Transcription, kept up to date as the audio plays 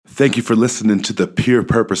Thank you for listening to the Pure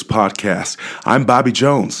Purpose Podcast. I'm Bobby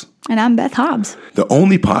Jones. And I'm Beth Hobbs. The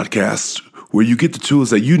only podcast where you get the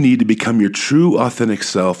tools that you need to become your true, authentic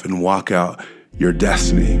self and walk out your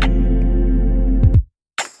destiny.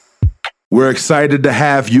 We're excited to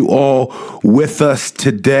have you all with us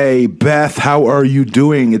today. Beth, how are you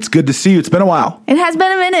doing? It's good to see you. It's been a while. It has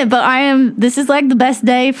been a minute, but this is like the best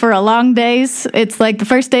day for a long days. It's like the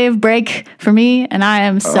first day of break for me, and I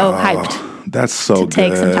am so hyped. That's so good. To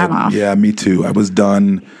take some time off. Yeah, me too. I was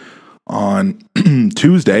done on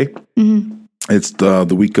Tuesday. Mm-hmm. It's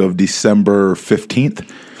the week of December 15th.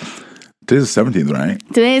 Today's the 17th, right?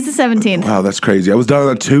 Today is the 17th. Wow, that's crazy. I was done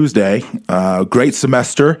on Tuesday. Great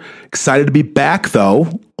semester. Excited to be back,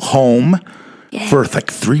 though, home for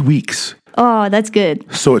like 3 weeks. Oh, that's good.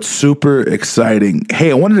 So it's super exciting.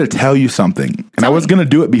 Hey, I wanted to tell you something. And I was going to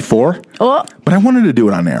do it before, but I wanted to do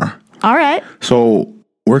it on air. All right. So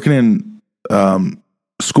working in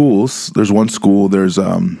schools, there's one school, there's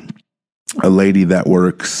a lady that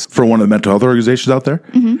works for one of the mental health organizations out there.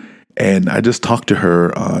 Mm-hmm. And I just talked to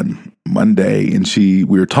her on Monday, and we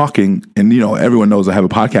were talking, and everyone knows I have a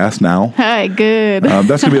podcast now. Hi, good.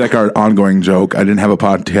 That's gonna be like our ongoing joke. I didn't have a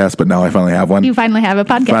podcast, but now I finally have one. You finally have a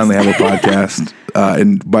podcast. Finally have a podcast.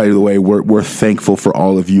 And by the way, we're thankful for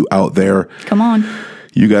all of you out there. Come on.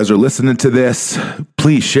 You guys are listening to this.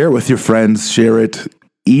 Please share it with your friends. Share it.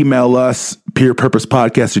 Email us,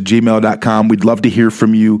 purepurposepodcast@gmail.com. We'd love to hear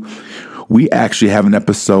from you. We actually have an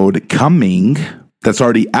episode coming that's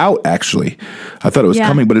already out, actually. I thought it was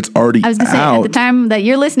coming, but it's already out. I was going to say, at the time that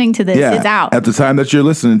you're listening to this, it's out. At the time that you're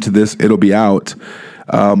listening to this, it'll be out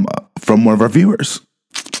from one of our viewers.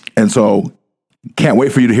 And so, can't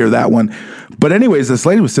wait for you to hear that one. But anyways, this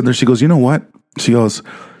lady was sitting there. She goes, you know what? She goes,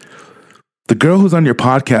 the girl who's on your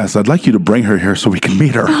podcast, I'd like you to bring her here so we can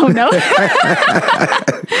meet her. Oh, no.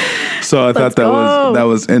 So I thought that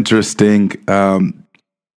was interesting.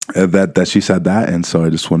 That she said that, and so I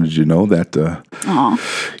just wanted you to know that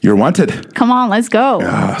you're wanted. Come on, let's go.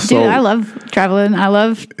 Dude, I love traveling. I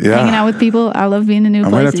love hanging out with people. I love being in new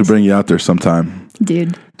places. I might have to bring you out there sometime.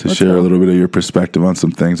 Dude. To share a little bit of your perspective on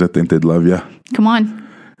some things. I think they'd love you. Come on.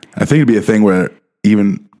 I think it'd be a thing where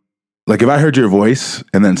even, like if I heard your voice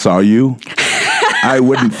and then saw you, I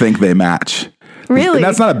wouldn't think they match. Really? And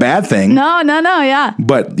that's not a bad thing. No, yeah.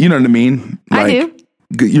 But you know what I mean? I do.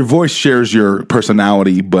 Your voice shares your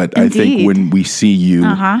personality, but Indeed. I think when we see you,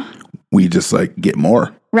 we just like get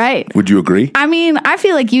more. Right. Would you agree? I mean, I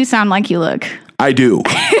feel like you sound like you look. I do.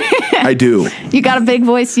 I do. You got a big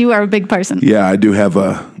voice. You are a big person. Yeah, I do have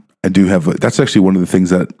a, that's actually one of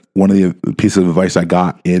the pieces of advice I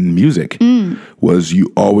got in music was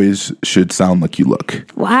you always should sound like you look.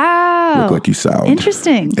 Wow. Look like you sound.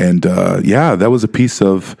 Interesting. And that was a piece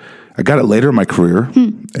of, I got it later in my career.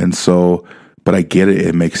 And so, but I get it.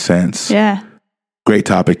 It makes sense. Yeah. Great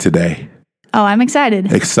topic today. Oh, I'm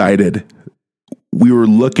excited. We were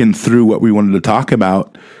looking through what we wanted to talk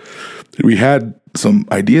about. We had some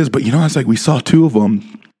ideas, but I was like, we saw two of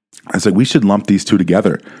them. I was like, we should lump these two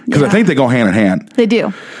together because I think they go hand in hand. They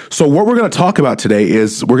do. So what we're going to talk about today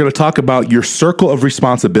is we're going to talk about your circle of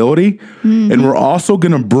responsibility. Mm-hmm. And we're also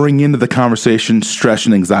going to bring into the conversation stress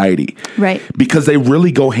and anxiety. Right. Because they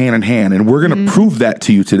really go hand in hand. And we're going to prove that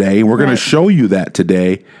to you today. We're going to show you that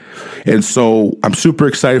today. And so I'm super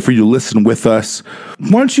excited for you to listen with us.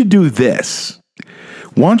 Why don't you do this?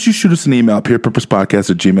 Why don't you shoot us an email,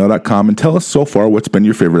 purepurposepodcast@gmail.com, and tell us so far what's been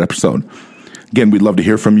your favorite episode. Again, we'd love to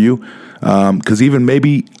hear from you because even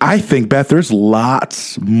maybe, I think, Beth, there's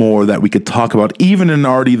lots more that we could talk about, even in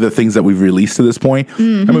already the things that we've released to this point.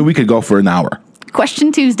 Mm-hmm. I mean, we could go for an hour.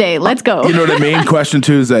 Question Tuesday. Let's go. You know what I mean? Question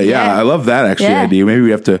Tuesday. Yeah, I love that idea.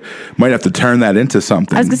 Maybe might have to turn that into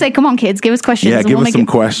something. I was going to say, come on, kids, give us questions. Yeah, give us some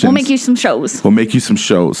questions. We'll make you some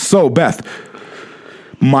shows. So, Beth,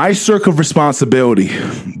 my circle of responsibility,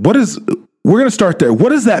 we're going to start there. What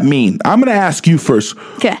does that mean? I'm going to ask you first.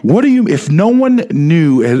 Okay. If no one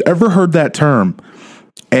had ever heard that term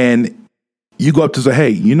and you go up to say,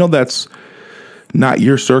 hey, that's not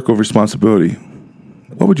your circle of responsibility,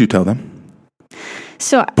 what would you tell them?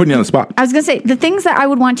 So putting you on the spot. I was going to say, the things that I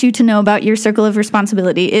would want you to know about your circle of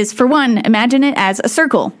responsibility is, for one, imagine it as a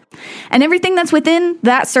circle. And everything that's within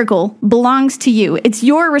that circle belongs to you. It's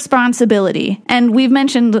your responsibility. And we've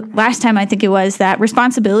mentioned last time, I think it was, that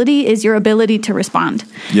responsibility is your ability to respond.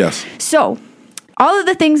 Yes. So all of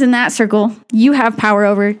the things in that circle, you have power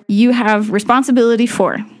over, you have responsibility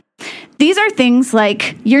for. These are things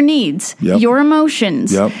like your needs, your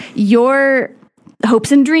emotions, your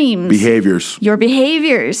hopes and dreams, your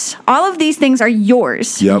behaviors. All of these things are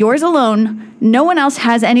yours, yours alone. No one else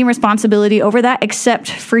has any responsibility over that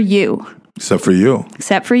except for you. Except for you.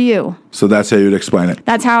 Except for you. So that's how you'd explain it.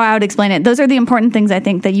 That's how I would explain it. Those are the important things I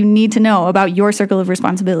think that you need to know about your circle of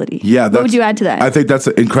responsibility. Yeah. What would you add to that? I think that's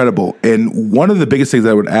incredible. And one of the biggest things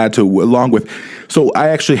I would add to, along with, so I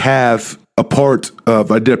actually have I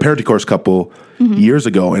did a parenting course a couple years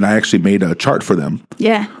ago, and I actually made a chart for them.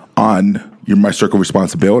 Yeah. On my circle of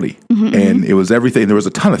responsibility. And it was everything. There was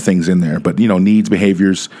a ton of things in there, but needs,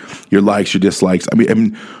 behaviors, your likes, your dislikes. I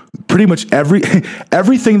mean, pretty much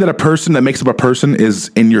everything that makes up a person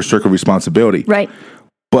is in your circle of responsibility. Right.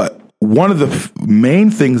 But one of the main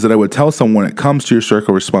things that I would tell someone when it comes to your circle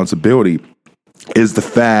of responsibility is the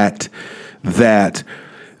fact that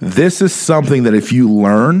this is something that if you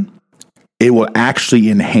learn, it will actually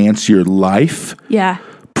enhance your life. Yeah.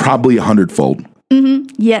 Probably 100-fold.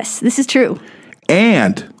 Yes, this is true.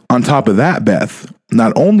 And on top of that, Beth,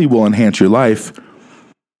 not only will enhance your life,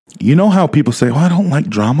 you know how people say, I don't like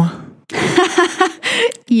drama?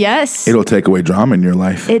 Yes. It'll take away drama in your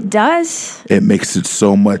life. It does. It makes it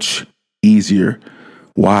so much easier.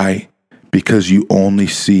 Why? Because you only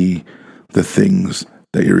see the things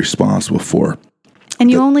that you're responsible for.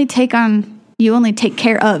 And you only take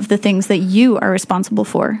care of the things that you are responsible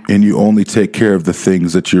for. And you only take care of the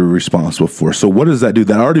things that you're responsible for. So what does that do?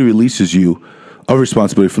 That already releases you of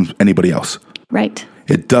responsibility from anybody else. Right.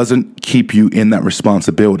 It doesn't keep you in that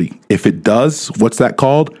responsibility. If it does, what's that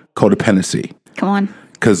called? Codependency. Come on.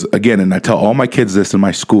 Because again, and I tell all my kids this in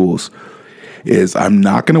my schools, is I'm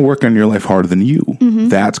not going to work on your life harder than you.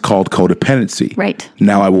 That's called codependency. Right.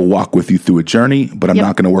 Now I will walk with you through a journey, but I'm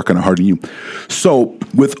not going to work on it harder than you. So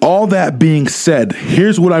with all that being said,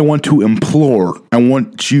 here's what I want to implore. I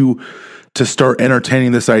want you to start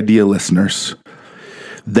entertaining this idea, listeners,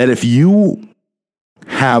 that if you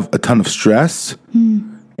have a ton of stress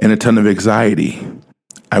and a ton of anxiety,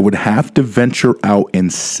 I would have to venture out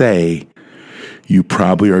and say you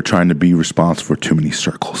probably are trying to be responsible for too many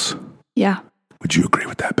circles. Yeah. Would you agree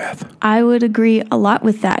with that, Beth? I would agree a lot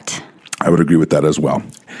with that. I would agree with that as well.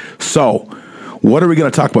 So, what are we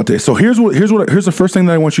going to talk about today? So here's the first thing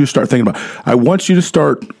that I want you to start thinking about. I want you to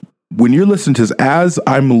start, when you're listening to this, as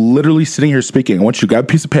I'm literally sitting here speaking, I want you to grab a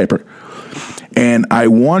piece of paper and I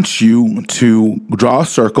want you to draw a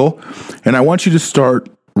circle and I want you to start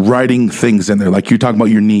writing things in there. Like you're talking about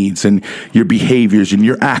your needs and your behaviors and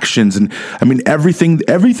your actions. And I mean, everything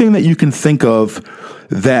that you can think of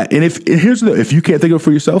that. And if you can't think of it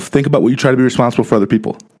for yourself, think about what you try to be responsible for other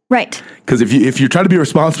people. Right. Because if you try to be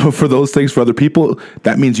responsible for those things for other people,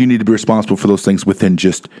 that means you need to be responsible for those things within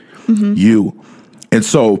just you. And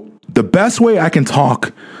so the best way I can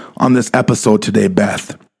talk on this episode today,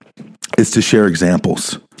 Beth, is to share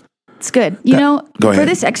examples. It's good. For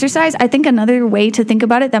this exercise, I think another way to think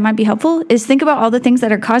about it that might be helpful is think about all the things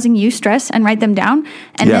that are causing you stress and write them down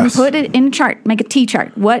and then put it in a chart, make a T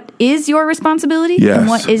chart. What is your responsibility and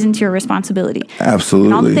what isn't your responsibility? Absolutely.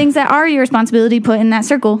 And all the things that are your responsibility, put in that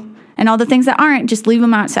circle. And all the things that aren't, just leave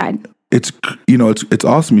them outside. It's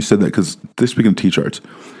awesome you said that because speaking of T charts,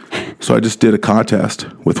 so I just did a contest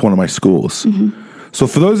with one of my schools. So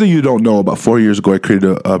for those of you who don't know, about 4 years ago, I created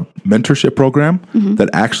a mentorship program that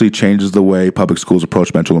actually changes the way public schools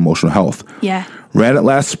approach mental and emotional health. Yeah. Ran it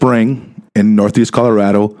last spring in Northeast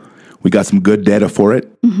Colorado. We got some good data for it.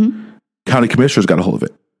 County commissioners got a hold of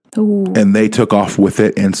it. Ooh. And they took off with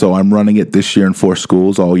it. And so I'm running it this year in 4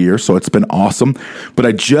 schools all year. So it's been awesome. But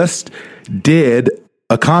I just did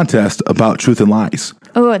a contest about truth and lies.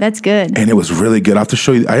 Oh, that's good. And it was really good. I have to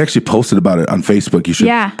show you. I actually posted about it on Facebook. You should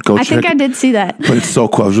go check it. I think I did see that. But it's so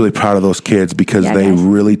cool. I was really proud of those kids because they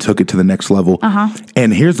really took it to the next level.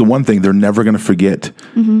 And here's the one thing. They're never going to forget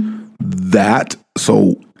that.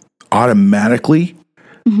 So automatically,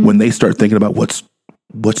 when they start thinking about what's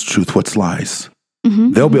truth, what's lies,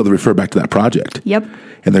 they'll be able to refer back to that project. Yep.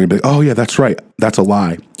 And they're going to be like, oh, yeah, that's right. That's a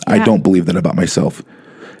lie. I don't believe that about myself.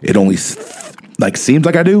 It only seems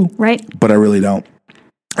like I do. Right. But I really don't.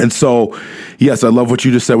 And so, yes, I love what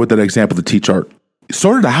you just said with that example, the T chart.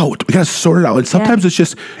 Sort it out. We got to sort it out. And sometimes it's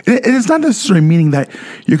just, it's not necessarily meaning that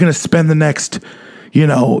you're going to spend the next, you're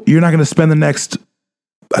not going to spend the next,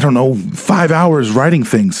 5 hours writing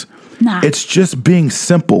things. Nah. It's just being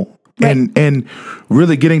simple and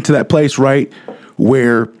really getting to that place, right,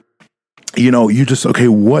 where, you just, okay,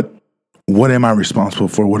 what am I responsible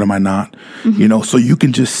for? What am I not? So you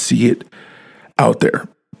can just see it out there.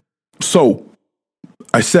 So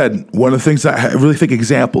I said, one of the things that I really think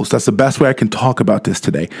examples, that's the best way I can talk about this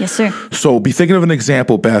today. Yes, sir. So be thinking of an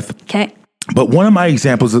example, Beth. Okay. But one of my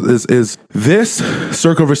examples is this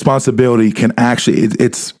circle of responsibility can actually,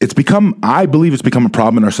 I believe it's become a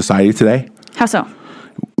problem in our society today. How so?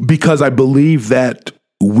 Because I believe that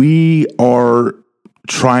we are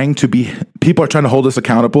people are trying to hold us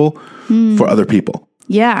accountable for other people.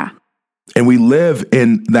 Yeah. And we live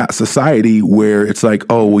in that society where it's like,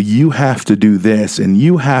 oh, well, you have to do this and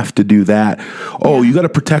you have to do that. Oh, you got to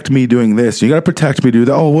protect me doing this. You got to protect me doing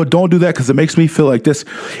that. Oh, well, don't do that because it makes me feel like this.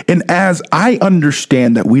 And as I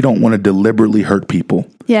understand that we don't want to deliberately hurt people.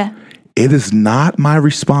 Yeah. It is not my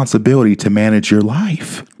responsibility to manage your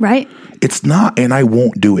life. Right. It's not, and I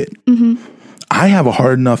won't do it. I have a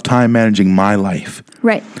hard enough time managing my life.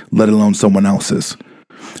 Right. Let alone someone else's.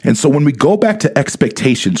 And so when we go back to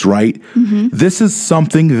expectations, right, this is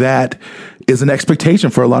something that is an expectation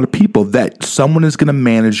for a lot of people, that someone is going to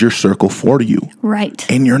manage your circle for you. Right.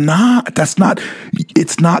 And you're not. It's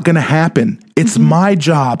not going to happen. It's my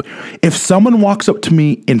job. If someone walks up to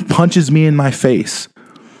me and punches me in my face,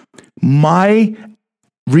 my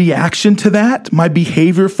reaction to that, my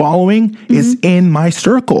behavior following is in my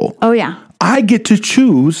circle. Oh, yeah. I get to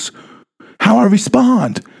choose how I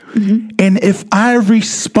respond. And if I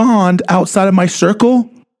respond outside of my circle,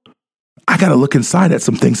 I got to look inside at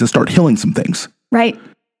some things and start healing some things. Right.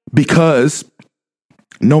 Because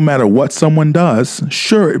no matter what someone does,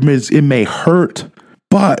 sure, it may hurt,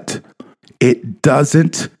 but it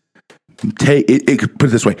doesn't take it. Put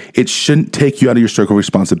it this way: it shouldn't take you out of your circle of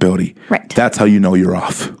responsibility. Right. That's how you know you're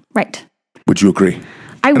off. Right. Would you agree?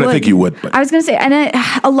 I think you would. But. I was going to say, and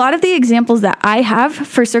a lot of the examples that I have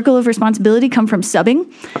for circle of responsibility come from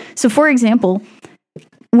subbing. So, for example,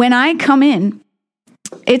 when I come in,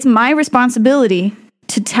 it's my responsibility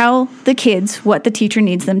to tell the kids what the teacher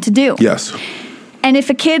needs them to do. Yes. And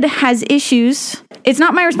if a kid has issues, it's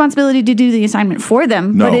not my responsibility to do the assignment for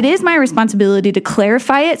them, but it is my responsibility to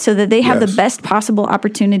clarify it so that they have the best possible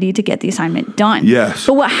opportunity to get the assignment done. Yes.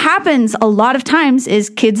 But what happens a lot of times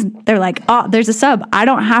is kids, they're like, oh, there's a sub. I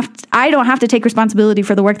don't have to take responsibility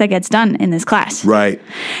for the work that gets done in this class. Right.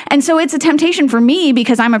 And so it's a temptation for me,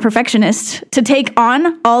 because I'm a perfectionist, to take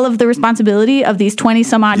on all of the responsibility of these 20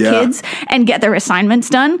 some odd kids and get their assignments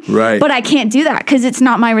done. Right. But I can't do that because it's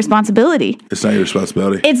not my responsibility. It's not your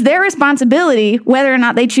responsibility. It's their responsibility whether or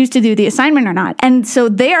not they choose to do the assignment or not. And so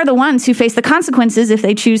they are the ones who face the consequences if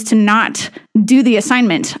they choose to not do the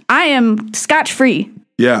assignment. I am scotch-free.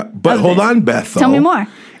 Yeah, but hold on, Beth. Tell me more.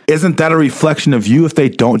 Isn't that a reflection of you if they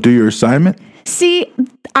don't do your assignment? See,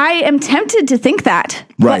 I am tempted to think that,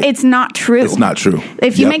 right. But it's not true. It's not true.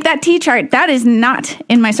 If you make that T-chart, that is not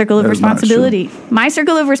in my circle of responsibility. My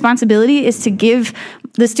circle of responsibility is to give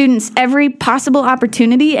the students every possible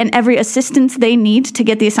opportunity and every assistance they need to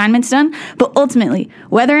get the assignments done. But ultimately,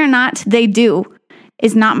 whether or not they do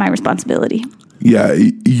is not my responsibility. Yeah,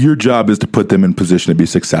 your job is to put them in position to be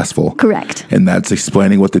successful. Correct. And that's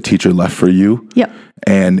explaining what the teacher left for you. Yep.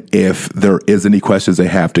 And if there is any questions they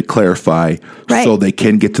have to clarify, so they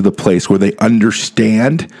can get to the place where they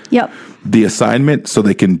understand the assignment so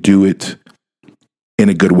they can do it in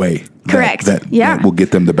a good way. Correct. That will get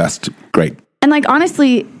them the best grade. And like,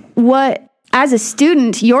 honestly, as a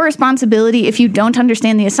student, your responsibility, if you don't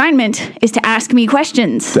understand the assignment, is to ask me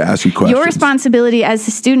questions. To ask you questions. Your responsibility as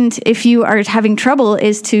a student, if you are having trouble,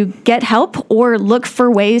 is to get help or look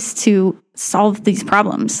for ways to solve these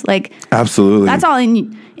problems. Like, absolutely, that's all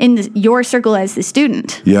in your circle as the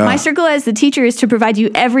student. Yeah. My circle as the teacher is to provide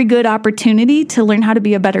you every good opportunity to learn how to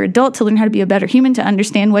be a better adult, to learn how to be a better human, to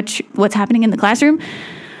understand what's happening in the classroom.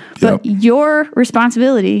 But your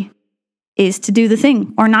responsibility is to do the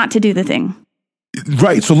thing or not to do the thing.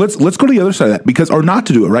 Right. So let's go to the other side of that, or not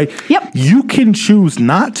to do it, right? Yep. You can choose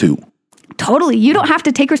not to. Totally. You don't have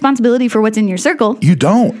to take responsibility for what's in your circle. You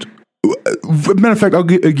don't. Matter of fact, I'll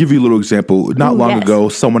give you a little example. Not long ago,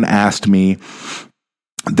 someone asked me,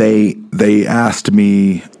 they asked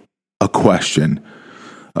me a question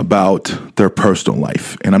about their personal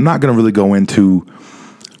life. And I'm not going to really go into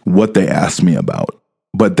what they asked me about,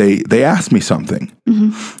 but they asked me something.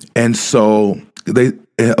 Mm-hmm. And so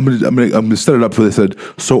I'm gonna set it up for this. They said,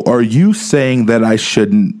 so are you saying that I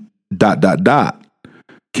shouldn't ...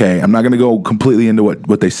 Okay, I'm not going to go completely into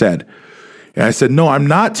what they said. And I said, no, I'm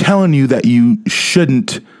not telling you that you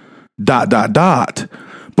shouldn't ... But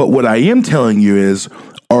what I am telling you is,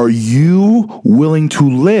 are you willing to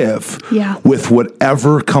live with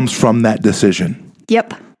whatever comes from that decision?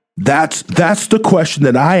 Yep. That's the question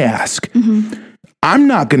that I ask. Mm-hmm. I'm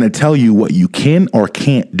not going to tell you what you can or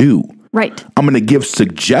can't do. Right. I'm going to give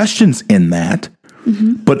suggestions in that.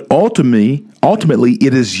 Mm-hmm. But ultimately,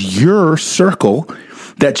 it is your circle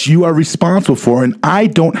that you are responsible for, and I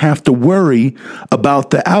don't have to worry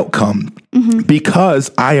about the outcome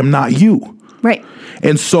because I am not you. Right.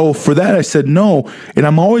 And so for that, I said no. And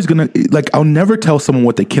I'm always going to, I'll never tell someone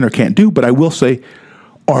what they can or can't do, but I will say,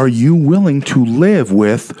 are you willing to live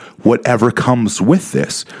with whatever comes with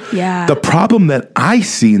this? Yeah. The problem that I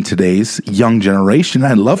see in today's young generation,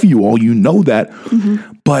 I love you all, you know that,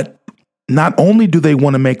 but not only do they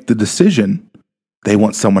want to make the decision, they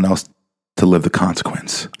want someone else to live the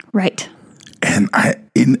consequence. Right. And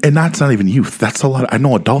that's not even youth. That's a lot. I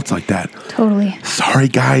know adults like that. Totally. Sorry,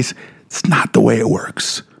 guys. It's not the way it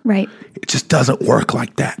works. Right. It just doesn't work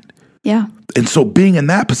like that. Yeah. And so being in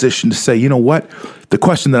that position to say, you know what, the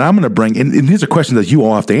question that I'm going to bring, and these are questions that you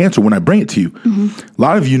all have to answer when I bring it to you. A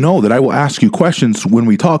lot of you know that I will ask you questions when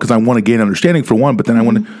we talk because I want to gain understanding for one, but then I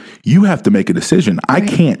want to, you have to make a decision. I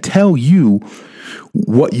can't tell you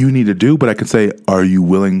what you need to do, but I can say, are you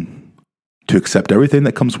willing to accept everything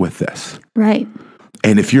that comes with this? Right.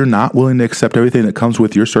 And if you're not willing to accept everything that comes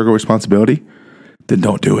with your circle of responsibility, then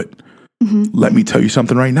don't do it. Let me tell you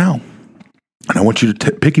something right now. And I want you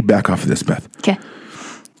to piggyback off of this, Beth. Okay.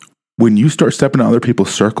 When you start stepping into other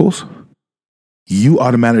people's circles, you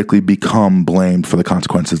automatically become blamed for the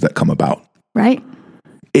consequences that come about. Right.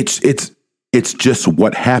 It's just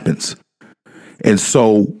what happens. And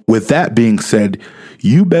so with that being said,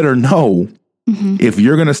 you better know if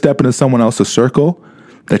you're going to step into someone else's circle,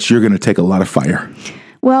 that you're going to take a lot of fire.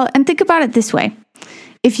 Well, and think about it this way.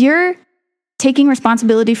 If you're taking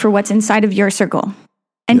responsibility for what's inside of your circle,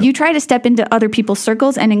 and you try to step into other people's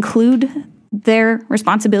circles and include their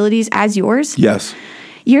responsibilities as yours, yes,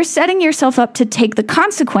 you're setting yourself up to take the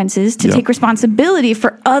consequences, to take responsibility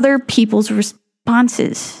for other people's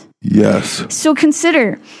responses. Yes. So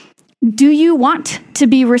consider, do you want to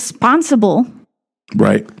be responsible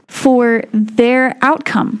for their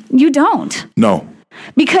outcome? You don't. No.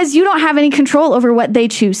 Because you don't have any control over what they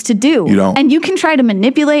choose to do. You don't. And you can try to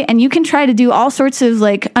manipulate and you can try to do all sorts of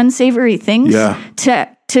like unsavory things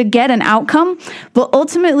to get an outcome. But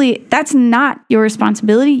ultimately, that's not your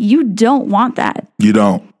responsibility. You don't want that. You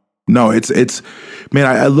don't. No, it's man,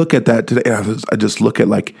 I look at that today and I just look at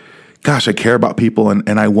like, gosh, I care about people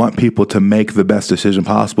and I want people to make the best decision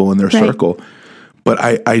possible in their circle. But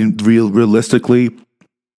I realistically,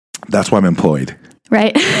 that's why I'm employed.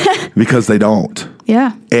 Right. Because they don't.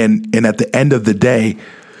 Yeah. And at the end of the day,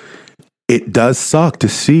 it does suck to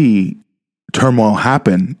see turmoil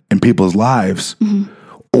happen in people's lives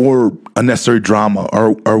or unnecessary drama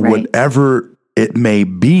or whatever it may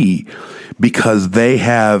be because they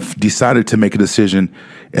have decided to make a decision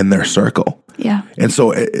in their circle. Yeah. And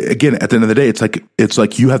so again, at the end of the day, it's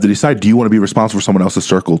like you have to decide, do you want to be responsible for someone else's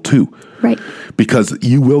circle too? Right. Because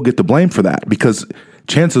you will get the blame for that because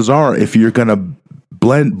chances are if you're going to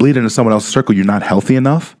bleed into someone else's circle, you're not healthy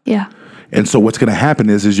enough. Yeah. And so what's going to happen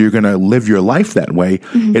is you're going to live your life that way.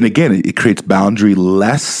 And again, it creates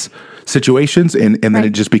boundary-less situations and then it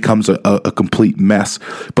just becomes a complete mess.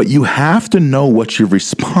 But you have to know what you're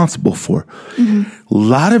responsible for. A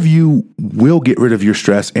lot of you will get rid of your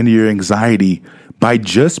stress and your anxiety by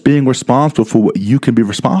just being responsible for what you can be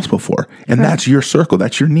responsible for. And that's your circle.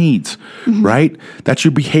 That's your needs, right? That's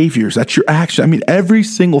your behaviors. That's your action. I mean, every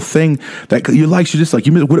single thing that you like, you just like,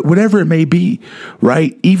 whatever it may be,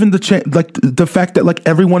 right? Even the fact that like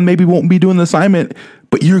everyone maybe won't be doing the assignment,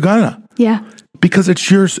 but you're gonna. Yeah. Because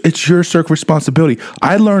it's your circle responsibility.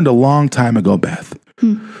 I learned a long time ago, Beth,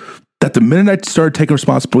 that the minute I started taking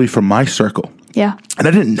responsibility for my circle, and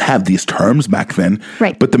I didn't have these terms back then,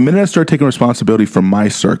 but the minute I started taking responsibility for my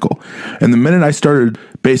circle, and the minute I started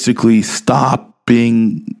basically stop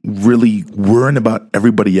being really worrying about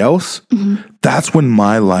everybody else, that's when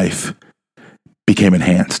my life became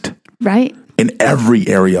enhanced. Right. In every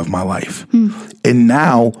area of my life. And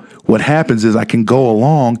now what happens is I can go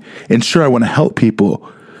along and sure, I want to help people.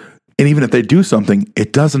 And even if they do something,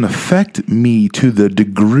 it doesn't affect me to the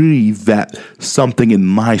degree that something in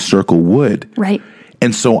my circle would. Right.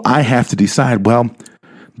 And so I have to decide, well,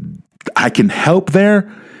 I can help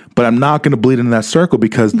there, but I'm not going to bleed into that circle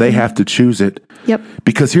because they have to choose it. Yep.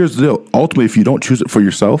 Because here's the deal. Ultimately, if you don't choose it for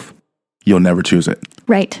yourself, you'll never choose it.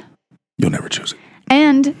 Right. You'll never choose it.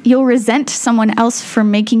 And you'll resent someone else for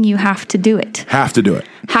making you have to do it. Have to do it.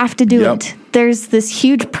 Have to do it. There's this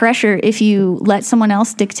huge pressure if you let someone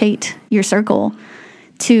else dictate your circle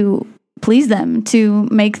to please them, to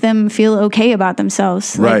make them feel okay about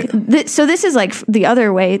themselves. Right. So this is like the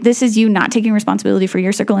other way. This is you not taking responsibility for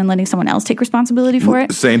your circle and letting someone else take responsibility for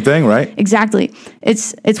it. Same thing, right? Exactly.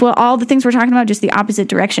 It's what all the things we're talking about, just the opposite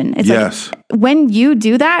direction. It's yes. Like when you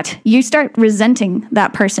do that, you start resenting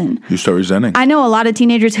that person. You start resenting. I know a lot of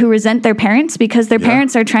teenagers who resent their parents because their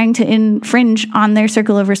parents are trying to infringe on their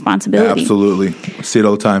circle of responsibility. Absolutely. I see it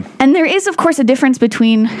all the time. And there is, of course, a difference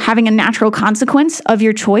between having a natural consequence of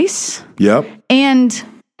your choice Yep. and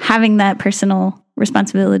having that personal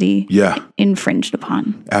responsibility Yeah. infringed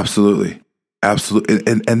upon. Absolutely.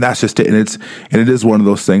 And that's just it. And it is one of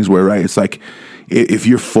those things where, right, it's like if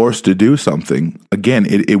you're forced to do something, again,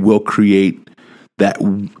 it will create that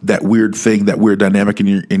weird thing, that weird dynamic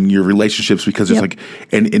in your relationships, because it's like,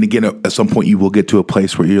 and again, at some point you will get to a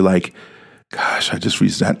place where you're like, gosh, I just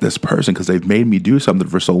resent this person because they've made me do something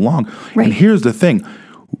for so long. Right. And here's the thing.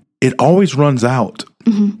 It always runs out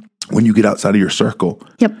when you get outside of your circle.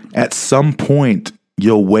 Yep. At some point,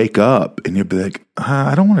 you'll wake up and you'll be like,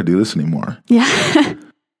 I don't want to do this anymore. Yeah.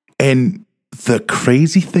 And the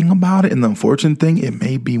crazy thing about it and the unfortunate thing, it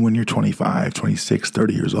may be when you're 25, 26,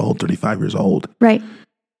 30 years old, 35 years old. Right.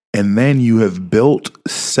 And then you have built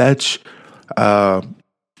such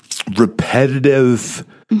repetitive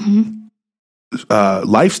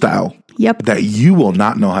lifestyle that you will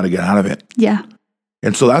not know how to get out of it. Yeah.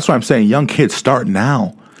 And so that's why I'm saying, young kids, start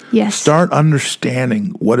now. Yes. Start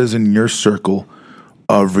understanding what is in your circle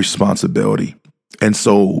of responsibility. And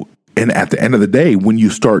so, and at the end of the day, when you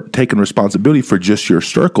start taking responsibility for just your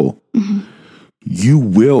circle, you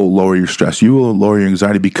will lower your stress. You will lower your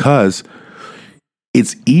anxiety, because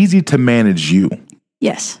it's easy to manage you.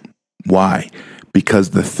 Yes. Why? Because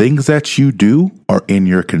the things that you do are in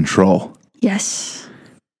your control. Yes.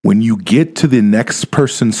 When you get to the next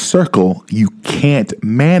person's circle, you can't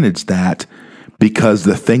manage that, because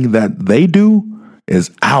the thing that they do is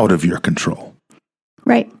out of your control.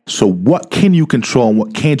 Right. So what can you control and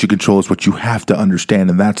what can't you control is what you have to understand,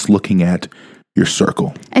 and that's looking at your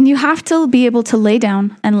circle. And you have to be able to lay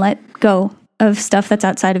down and let go of stuff that's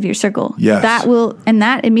outside of your circle. Yes.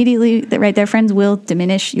 That immediately, right there, friends, will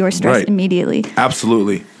diminish your stress immediately.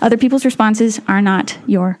 Absolutely. Other people's responses are not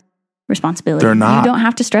your responsibility. They're not. You don't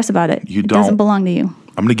have to stress about it. You It don't. doesn't belong to you.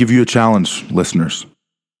 I'm going to give you a challenge, listeners.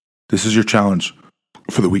 This is your challenge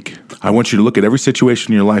for the week. I want you to look at every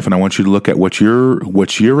situation in your life, and I want you to look at what you're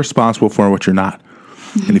responsible for and what you're not.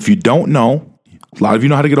 And if you don't know, a lot of you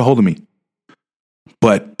know how to get a hold of me.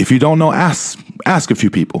 But if you don't know, ask a few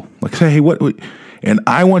people. Like, say, hey, what? And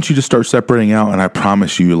I want you to start separating out, and I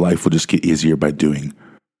promise you, your life will just get easier by doing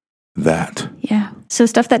that. Yeah. So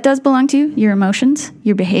stuff that does belong to you, your emotions,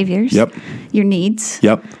 your behaviors, Yep. your needs,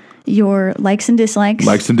 Yep. your likes and dislikes.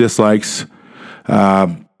 Likes and dislikes,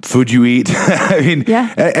 food you eat. I mean,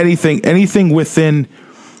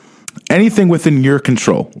 anything within your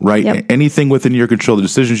control, right? Yep. Anything within your control, the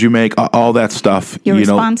decisions you make, all that stuff. Your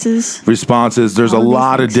responses. Responses. There's a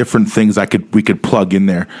lot of different things we could plug in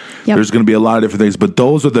there. Yep. There's going to be a lot of different things, but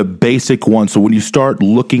those are the basic ones. So when you start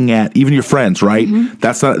looking at even your friends, right?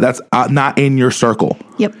 That's not in your circle.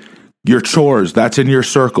 Yep. Your chores, that's in your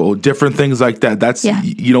circle. Different things like that. That's,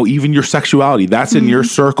 even your sexuality, that's in your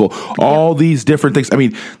circle. All these different things. I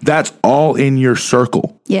mean, that's all in your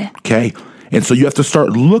circle. Yeah. Okay. And so you have to start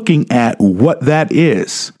looking at what that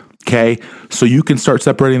is. Okay. So you can start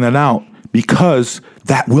separating that out, because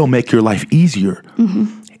that will make your life easier.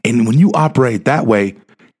 And when you operate that way,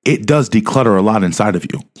 it does declutter a lot inside of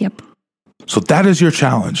you. Yep. So that is your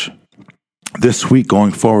challenge this week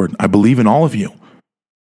going forward. I believe in all of you.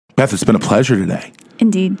 Beth, it's been a pleasure today.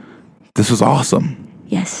 Indeed. This is awesome.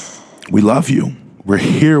 Yes. We love you. We're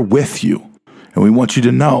here with you. And we want you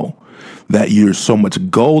to know that there's so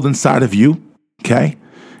much gold inside of you, okay?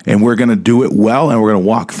 And we're going to do it well, and we're going to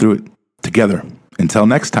walk through it together. Until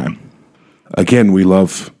next time. Again, we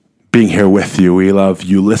love being here with you. We love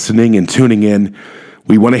you listening and tuning in.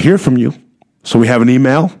 We want to hear from you. So we have an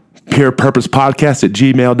email,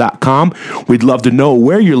 purepurposepodcast@gmail.com. We'd love to know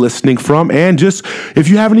where you're listening from, and just if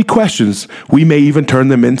you have any questions, we may even turn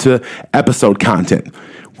them into episode content.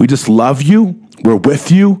 We just love you. We're with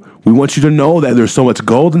you. We want you to know that there's so much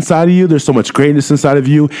gold inside of you. There's so much greatness inside of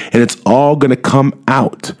you, and it's all going to come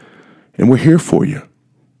out. And we're here for you.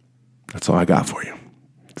 That's all I got for you.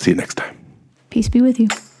 See you next time. Peace be with you.